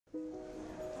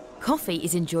Coffee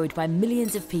is enjoyed by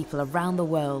millions of people around the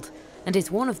world and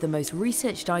is one of the most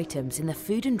researched items in the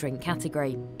food and drink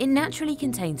category. It naturally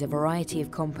contains a variety of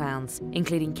compounds,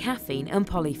 including caffeine and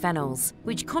polyphenols,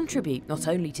 which contribute not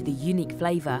only to the unique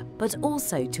flavour, but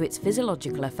also to its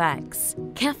physiological effects.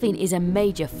 Caffeine is a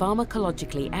major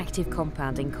pharmacologically active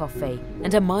compound in coffee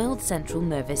and a mild central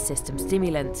nervous system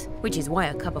stimulant, which is why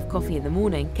a cup of coffee in the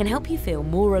morning can help you feel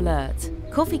more alert.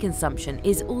 Coffee consumption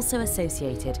is also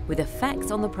associated with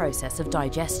effects on the process of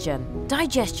digestion.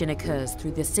 Digestion occurs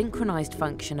through the synchronized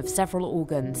function of several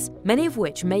organs, many of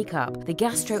which make up the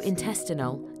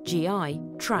gastrointestinal GI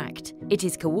tract. It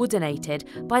is coordinated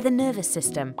by the nervous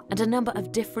system and a number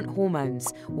of different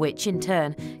hormones, which in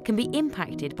turn can be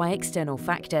impacted by external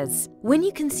factors. When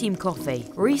you consume coffee,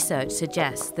 research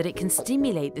suggests that it can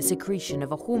stimulate the secretion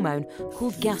of a hormone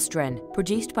called gastrin,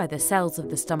 produced by the cells of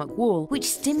the stomach wall,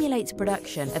 which stimulates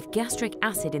production of gastric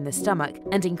acid in the stomach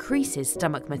and increases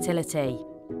stomach motility.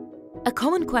 A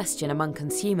common question among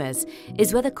consumers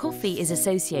is whether coffee is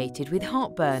associated with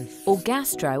heartburn or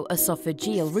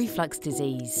gastroesophageal reflux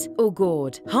disease, or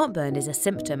GORD. Heartburn is a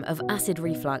symptom of acid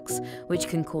reflux, which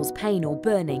can cause pain or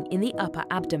burning in the upper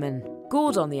abdomen.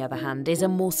 GORD, on the other hand, is a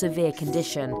more severe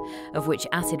condition, of which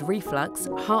acid reflux,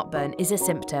 heartburn, is a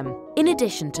symptom. In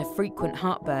addition to frequent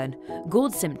heartburn,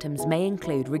 GORD symptoms may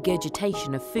include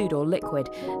regurgitation of food or liquid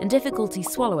and difficulty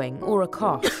swallowing or a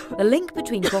cough. The link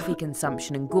between coffee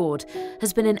consumption and GORD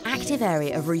has been an active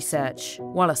area of research.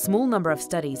 While a small number of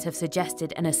studies have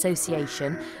suggested an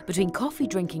association between coffee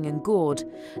drinking and GORD,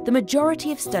 the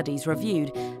majority of studies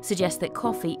reviewed suggest that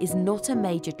coffee is not a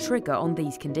major trigger on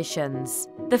these conditions.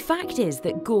 The fact is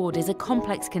that GORD is a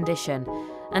complex condition,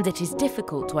 and it is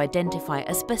difficult to identify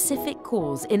a specific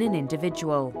cause in an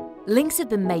individual. Links have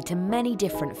been made to many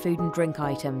different food and drink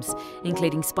items,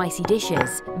 including spicy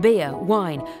dishes, beer,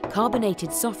 wine,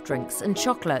 carbonated soft drinks, and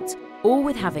chocolate, all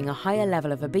with having a higher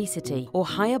level of obesity or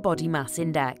higher body mass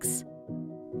index.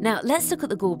 Now, let's look at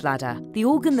the gallbladder, the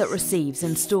organ that receives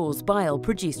and stores bile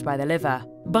produced by the liver.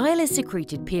 Bile is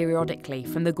secreted periodically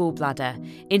from the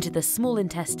gallbladder into the small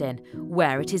intestine,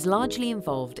 where it is largely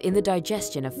involved in the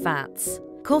digestion of fats.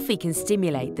 Coffee can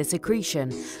stimulate the secretion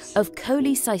of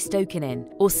cholecystokinin,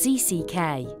 or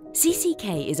CCK.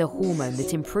 CCK is a hormone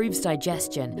that improves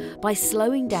digestion by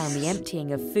slowing down the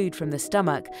emptying of food from the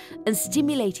stomach and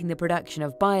stimulating the production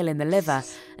of bile in the liver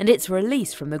and its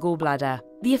release from the gallbladder.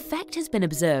 The effect has been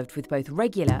observed with both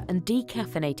regular and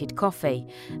decaffeinated coffee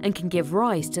and can give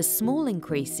rise to small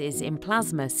increases in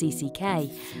plasma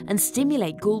CCK and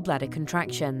stimulate gallbladder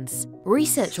contractions.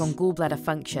 Research on gallbladder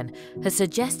function has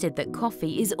suggested that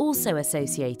coffee is also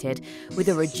associated with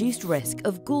a reduced risk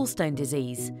of gallstone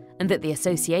disease, and that the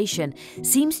association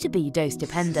seems to be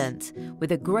dose-dependent,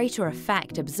 with a greater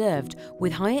effect observed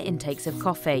with higher intakes of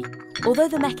coffee. Although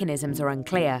the mechanisms are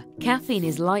unclear, caffeine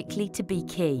is likely to be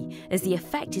key, as the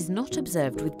effect is not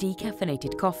observed with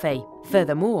decaffeinated coffee.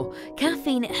 Furthermore,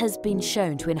 caffeine has been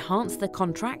shown to enhance the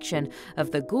contraction of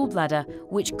the gallbladder,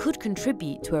 which could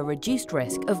contribute to a reduced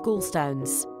risk of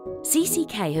gallstones.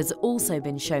 CCK has also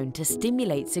been shown to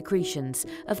stimulate secretions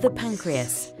of the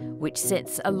pancreas, which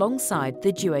sits alongside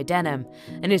the duodenum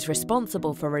and is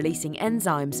responsible for releasing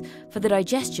enzymes for the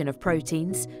digestion of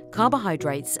proteins,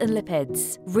 carbohydrates, and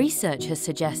lipids. Research has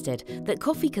suggested that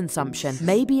coffee consumption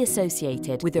may be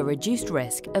associated with a reduced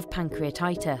risk of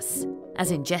pancreatitis.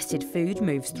 As ingested food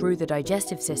moves through the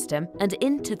digestive system and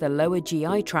into the lower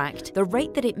GI tract, the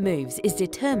rate that it moves is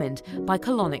determined by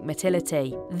colonic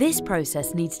motility. This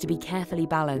process needs to be carefully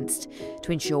balanced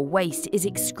to ensure waste is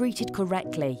excreted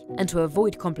correctly and to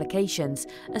avoid complications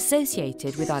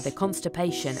associated with either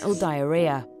constipation or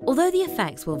diarrhea. Although the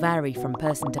effects will vary from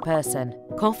person to person,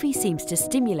 coffee seems to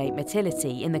stimulate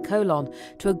motility in the colon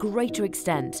to a greater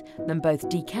extent than both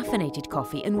decaffeinated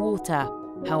coffee and water.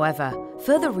 However,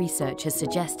 further research has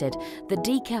suggested that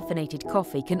decaffeinated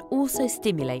coffee can also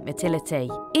stimulate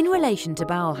motility. In relation to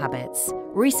bowel habits,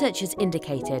 research has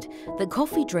indicated that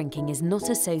coffee drinking is not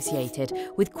associated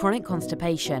with chronic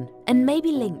constipation and may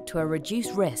be linked to a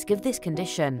reduced risk of this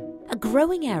condition. A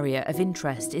growing area of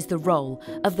interest is the role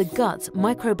of the gut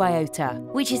microbiota,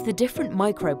 which is the different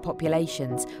microbe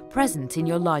populations present in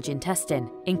your large intestine,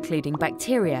 including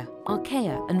bacteria,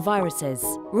 archaea, and viruses.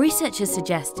 Research has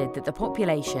suggested that the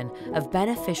population of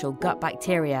beneficial gut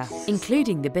bacteria,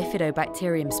 including the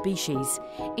Bifidobacterium species,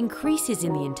 increases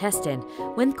in the intestine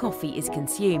when coffee is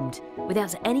consumed,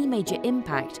 without any major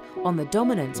impact on the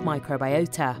dominant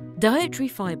microbiota. Dietary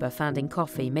fiber found in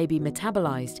coffee may be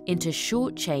metabolized into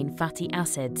short-chain fatty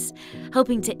acids,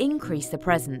 helping to increase the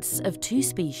presence of two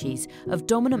species of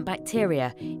dominant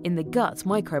bacteria in the gut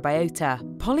microbiota.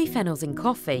 Polyphenols in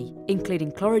coffee,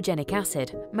 including chlorogenic adaptogenic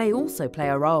acid may also play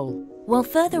a role. While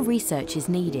further research is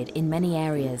needed in many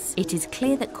areas, it is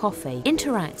clear that coffee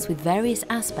interacts with various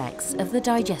aspects of the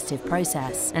digestive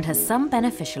process and has some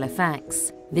beneficial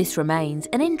effects. This remains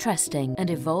an interesting and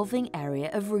evolving area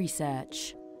of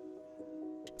research.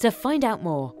 To find out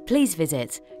more, please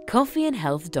visit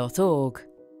coffeeandhealth.org.